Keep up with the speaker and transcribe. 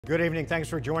Good evening. Thanks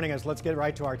for joining us. Let's get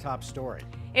right to our top story.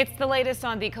 It's the latest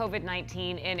on the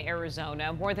COVID-19 in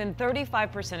Arizona. More than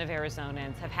 35% of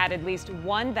Arizonans have had at least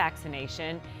one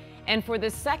vaccination. And for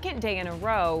the second day in a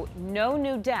row, no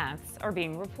new deaths are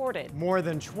being reported. More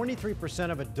than 23%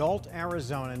 of adult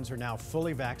Arizonans are now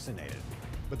fully vaccinated.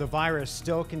 But the virus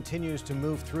still continues to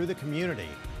move through the community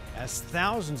as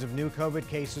thousands of new COVID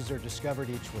cases are discovered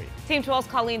each week. Team 12's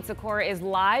Colleen Sikora is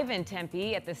live in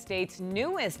Tempe at the state's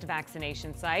newest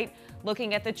vaccination site,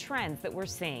 looking at the trends that we're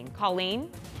seeing. Colleen?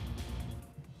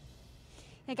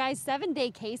 Hey guys,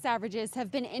 7-day case averages have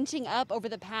been inching up over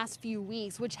the past few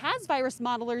weeks, which has virus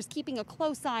modelers keeping a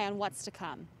close eye on what's to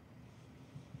come.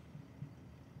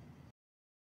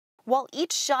 While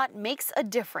each shot makes a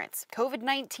difference,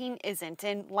 COVID-19 isn't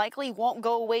and likely won't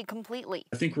go away completely.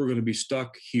 I think we're going to be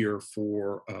stuck here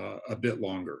for a bit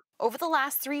longer. Over the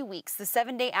last 3 weeks, the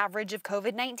 7-day average of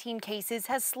COVID-19 cases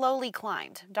has slowly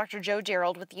climbed. Dr. Joe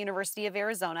Gerald with the University of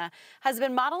Arizona has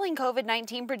been modeling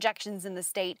COVID-19 projections in the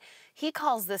state. He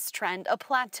calls this trend a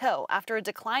plateau after a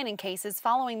decline in cases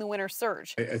following the winter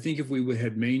surge. I think if we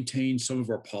had maintained some of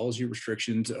our policy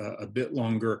restrictions a bit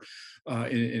longer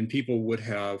and people would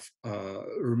have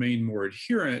remained more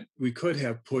adherent, we could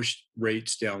have pushed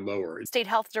rates down lower. State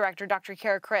Health Director Dr.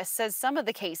 Kara Chris says some of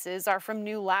the cases are from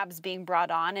new labs being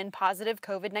brought on and positive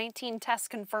COVID-19 tests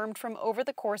confirmed from over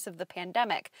the course of the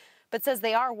pandemic, but says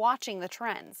they are watching the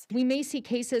trends. We may see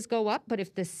cases go up, but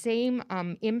if the same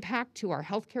impact to our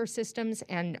healthcare systems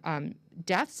and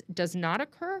deaths does not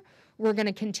occur, we're going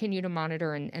to continue to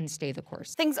monitor and stay the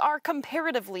course. Things are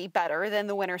comparatively better than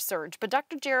the winter surge, but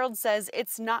Dr. Gerald says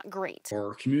it's not great.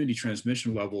 Our community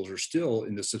transmission levels are still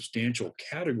in the substantial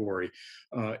category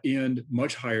and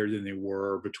much higher than they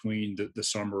were between the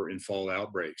summer and fall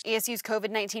outbreaks. ASU's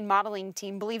COVID-19 modeling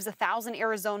team believes 1,000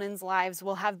 Arizonans' lives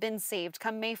will have been saved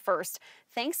come May 1st,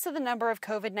 thanks to the number of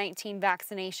COVID-19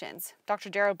 vaccinations.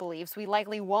 Dr. Gerald believes we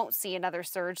likely won't see another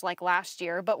surge like last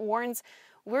year, but warns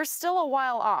we're still a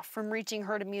while off from reaching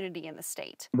herd immunity in the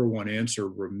state. Number one answer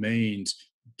remains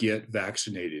get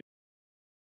vaccinated.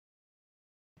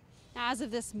 As of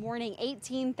this morning,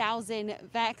 18,000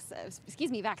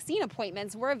 vaccine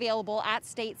appointments were available at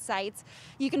state sites.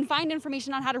 You can find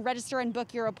information on how to register and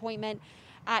book your appointment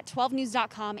at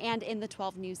 12news.com and in the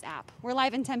 12 News app. We're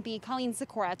live in Tempe. Colleen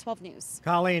Sikora, 12 News.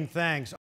 Colleen, thanks.